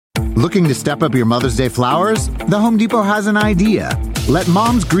Looking to step up your Mother's Day flowers? The Home Depot has an idea. Let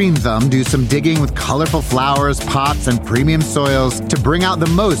Mom's Green Thumb do some digging with colorful flowers, pots, and premium soils to bring out the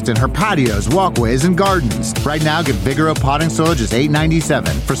most in her patios, walkways, and gardens. Right now, get Vigoro potting soil just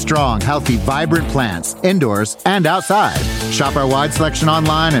 $8.97 for strong, healthy, vibrant plants, indoors and outside. Shop our wide selection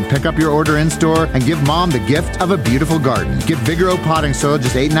online and pick up your order in-store and give Mom the gift of a beautiful garden. Get Vigoro potting soil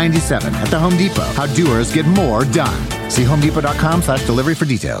just $8.97 at the Home Depot. How doers get more done. See homedepot.com/delivery for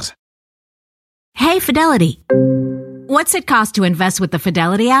details. Hey, Fidelity. What's it cost to invest with the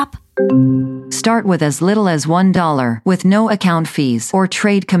Fidelity app? Start with as little as $1 with no account fees or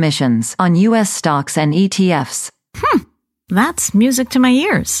trade commissions on U.S. stocks and ETFs. That's music to my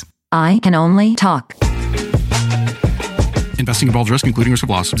ears. I can only talk. Investing involves risk, including risk of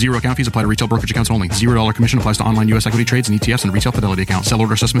loss. Zero account fees apply to retail brokerage accounts only. $0 commission applies to online U.S. equity trades and ETFs and retail Fidelity accounts. Sell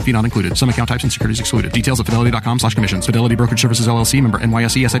order assessment fee not included. Some account types and securities excluded. Details at fidelity.com/commissions. Fidelity Brokerage Services, LLC, member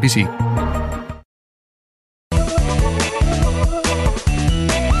NYSE, SIPC.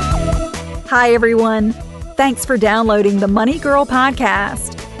 Hi, everyone. Thanks for downloading the Money Girl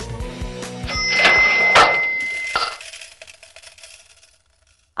podcast.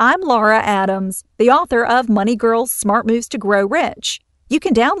 I'm Laura Adams, the author of Money Girl's Smart Moves to Grow Rich. You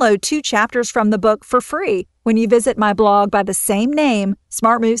can download 2 chapters from the book for free when you visit my blog by the same name,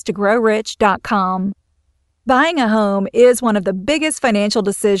 smartmovestogrowrich.com. Buying a home is one of the biggest financial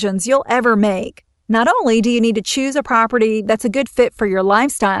decisions you'll ever make. Not only do you need to choose a property that's a good fit for your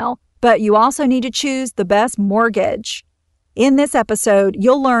lifestyle, but you also need to choose the best mortgage. In this episode,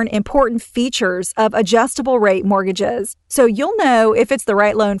 you'll learn important features of adjustable rate mortgages, so you'll know if it's the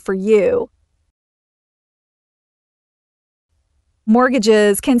right loan for you.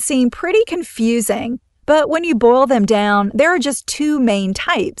 Mortgages can seem pretty confusing, but when you boil them down, there are just 2 main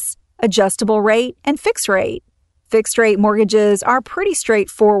types: adjustable rate and fixed rate. Fixed rate mortgages are pretty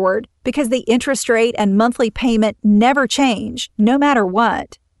straightforward because the interest rate and monthly payment never change, no matter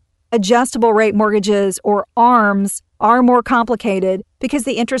what. Adjustable rate mortgages, or ARMs, are more complicated because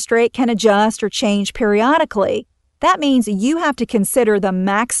the interest rate can adjust or change periodically. That means you have to consider the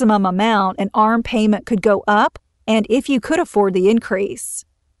maximum amount an ARM payment could go up and if you could afford the increase.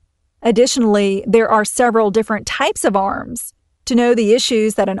 Additionally, there are several different types of ARMs. To know the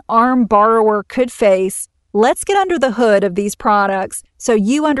issues that an ARM borrower could face, let's get under the hood of these products so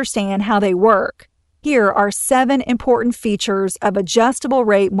you understand how they work. Here are 7 important features of adjustable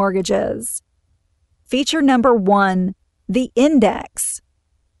rate mortgages. Feature number 1, the index.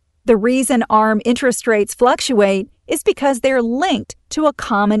 The reason ARM interest rates fluctuate is because they're linked to a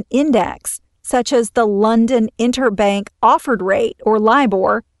common index, such as the London Interbank Offered Rate, or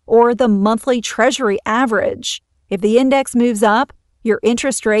LIBOR, or the monthly Treasury average. If the index moves up, your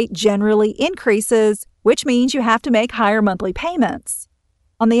interest rate generally increases, which means you have to make higher monthly payments.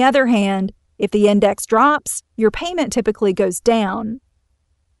 On the other hand, if the index drops, your payment typically goes down.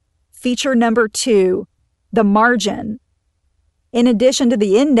 Feature number 2, the margin. In addition to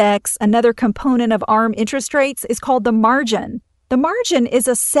the index, another component of ARM interest rates is called the margin. The margin is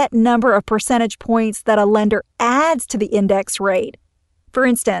a set number of percentage points that a lender adds to the index rate. For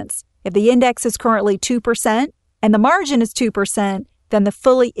instance, if the index is currently 2% and the margin is 2%, then the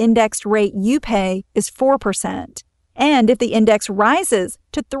fully indexed rate you pay is 4%. And if the index rises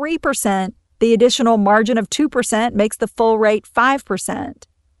to 3%, the additional margin of 2% makes the full rate 5%.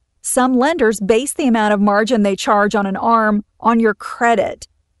 Some lenders base the amount of margin they charge on an ARM on your credit.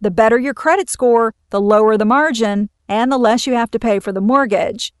 The better your credit score, the lower the margin, and the less you have to pay for the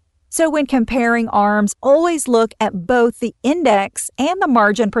mortgage. So when comparing ARMs, always look at both the index and the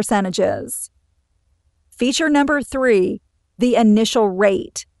margin percentages. Feature number 3, the initial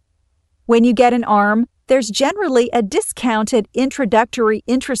rate. When you get an ARM, there's generally a discounted introductory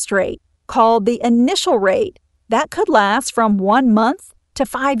interest rate called the initial rate. That could last from 1 month to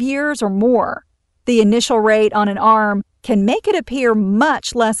 5 years or more. The initial rate on an ARM can make it appear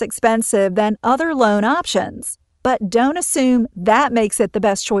much less expensive than other loan options, but don't assume that makes it the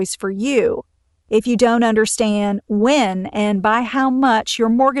best choice for you. If you don't understand when and by how much your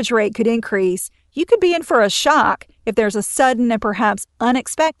mortgage rate could increase, you could be in for a shock if there's a sudden and perhaps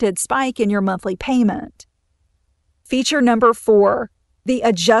unexpected spike in your monthly payment. Feature number 4, the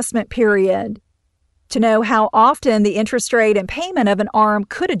adjustment period. To know how often the interest rate and payment of an ARM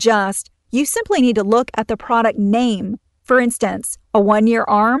could adjust, you simply need to look at the product name. For instance, a 1-year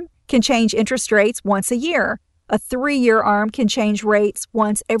ARM can change interest rates once a year. A 3-year ARM can change rates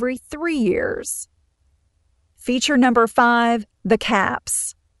once every 3 years. Feature number 5, the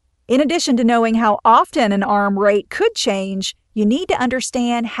caps. In addition to knowing how often an ARM rate could change, you need to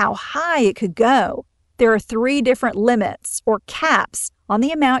understand how high it could go. There are 3 different limits, or caps, on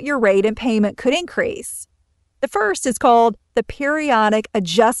the amount your rate and payment could increase. The first is called the periodic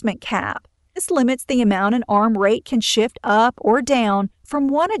adjustment cap. This limits the amount an ARM rate can shift up or down from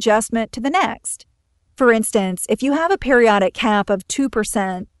one adjustment to the next. For instance, if you have a periodic cap of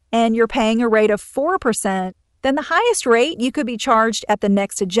 2% and you're paying a rate of 4%, then the highest rate you could be charged at the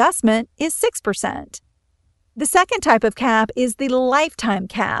next adjustment is 6%. The second type of cap is the lifetime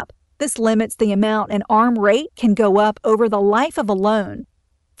cap. This limits the amount an ARM rate can go up over the life of a loan.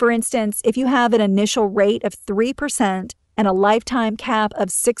 For instance, if you have an initial rate of 3% and a lifetime cap of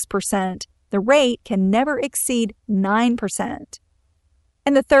 6%, the rate can never exceed 9%.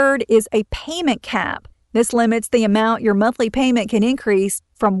 And the third is a payment cap. This limits the amount your monthly payment can increase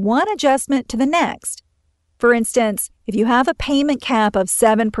from one adjustment to the next. For instance, if you have a payment cap of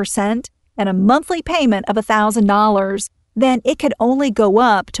 7% and a monthly payment of $1,000, then it could only go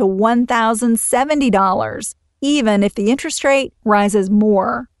up to $1,070, even if the interest rate rises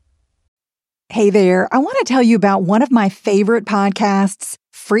more. Hey there, I want to tell you about one of my favorite podcasts,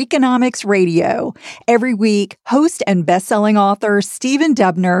 Freakonomics Radio. Every week, host and best-selling author Stephen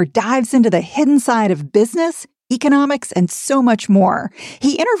Dubner dives into the hidden side of business, economics, and so much more.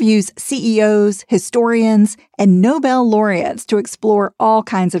 He interviews CEOs, historians, and Nobel laureates to explore all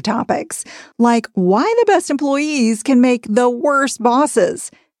kinds of topics, like why the best employees can make the worst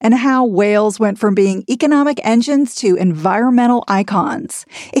bosses, and how whales went from being economic engines to environmental icons.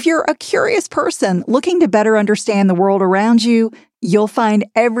 If you're a curious person looking to better understand the world around you, you'll find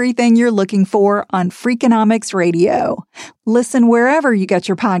everything you're looking for on Freakonomics Radio. Listen wherever you get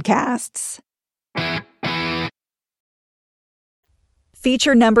your podcasts.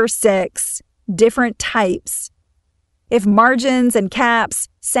 Feature number 6, different types. If margins and caps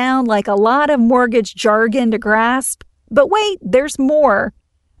sound like a lot of mortgage jargon to grasp, but wait, there's more.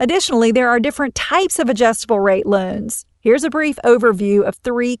 Additionally, there are different types of adjustable rate loans. Here's a brief overview of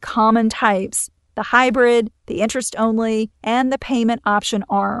 3 common types: the hybrid, the interest-only, and the payment option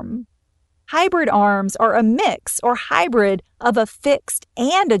ARM. Hybrid ARMs are a mix or hybrid of a fixed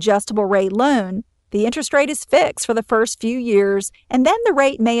and adjustable rate loan. The interest rate is fixed for the first few years, and then the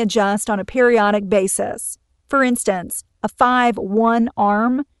rate may adjust on a periodic basis. For instance, a 5-1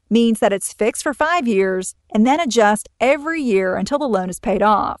 ARM means that it's fixed for 5 years and then adjusts every year until the loan is paid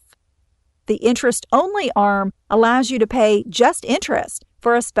off. The interest-only ARM allows you to pay just interest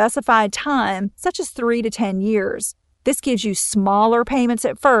for a specified time, such as 3 to 10 years. This gives you smaller payments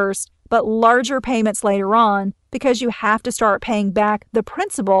at first, but larger payments later on because you have to start paying back the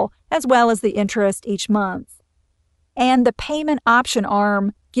principal as well as the interest each month. And the payment option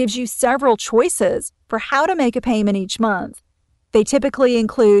ARM gives you several choices for how to make a payment each month. They typically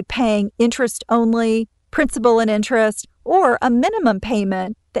include paying interest only, principal and interest, or a minimum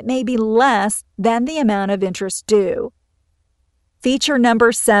payment that may be less than the amount of interest due. Feature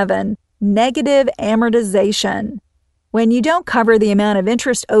number 7, negative amortization. When you don't cover the amount of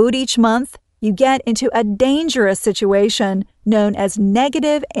interest owed each month, you get into a dangerous situation known as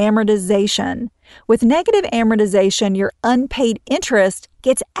negative amortization. With negative amortization, your unpaid interest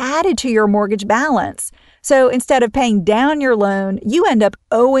gets added to your mortgage balance. So instead of paying down your loan, you end up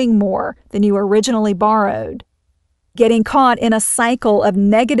owing more than you originally borrowed. Getting caught in a cycle of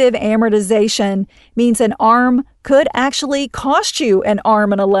negative amortization means an ARM could actually cost you an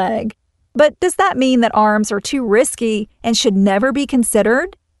arm and a leg. But does that mean that ARMs are too risky and should never be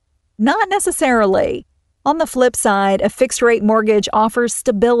considered? Not necessarily. On the flip side, a fixed-rate mortgage offers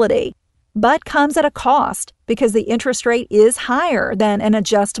stability, but comes at a cost because the interest rate is higher than an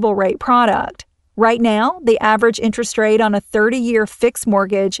adjustable rate product. Right now, the average interest rate on a 30-year fixed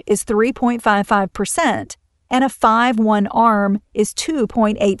mortgage is 3.55%, and a 5-1 ARM is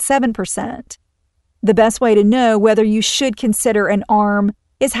 2.87%. The best way to know whether you should consider an ARM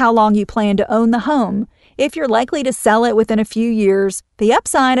is how long you plan to own the home. If you're likely to sell it within a few years, the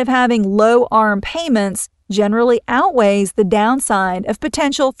upside of having low ARM payments generally outweighs the downside of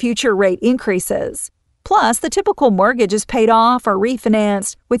potential future rate increases. Plus, the typical mortgage is paid off or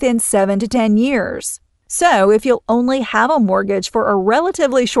refinanced within 7 to 10 years. So, if you'll only have a mortgage for a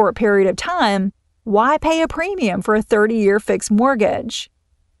relatively short period of time, why pay a premium for a 30-year fixed mortgage?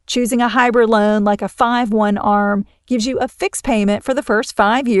 Choosing a hybrid loan like a 5-1 ARM gives you a fixed payment for the first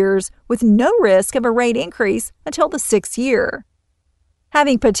 5 years with no risk of a rate increase until the 6th year.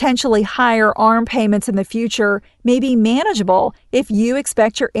 Having potentially higher ARM payments in the future may be manageable if you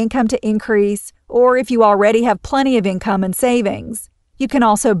expect your income to increase or if you already have plenty of income and savings. You can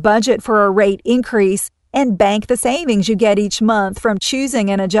also budget for a rate increase and bank the savings you get each month from choosing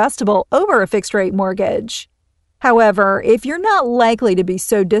an adjustable over a fixed-rate mortgage. However, if you're not likely to be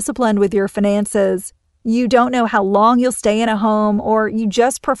so disciplined with your finances, you don't know how long you'll stay in a home, or you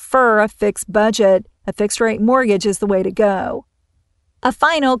just prefer a fixed budget, a fixed-rate mortgage is the way to go. A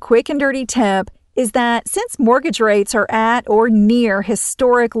final quick and dirty tip is that since mortgage rates are at or near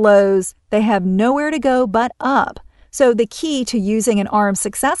historic lows, they have nowhere to go but up. So the key to using an ARM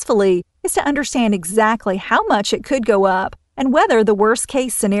successfully is to understand exactly how much it could go up and whether the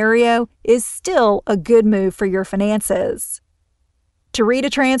worst-case scenario is still a good move for your finances. To read a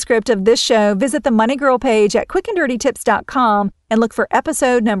transcript of this show, visit the Money Girl page at quickanddirtytips.com and look for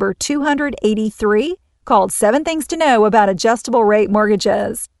episode number 283 called 7 Things to Know About Adjustable Rate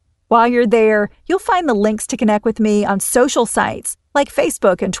Mortgages. While you're there, you'll find the links to connect with me on social sites like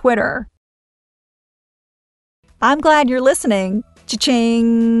Facebook and Twitter. I'm glad you're listening.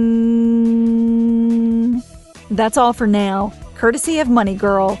 Cha-ching! That's all for now. Courtesy of Money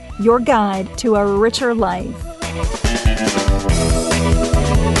Girl, your guide to a richer life.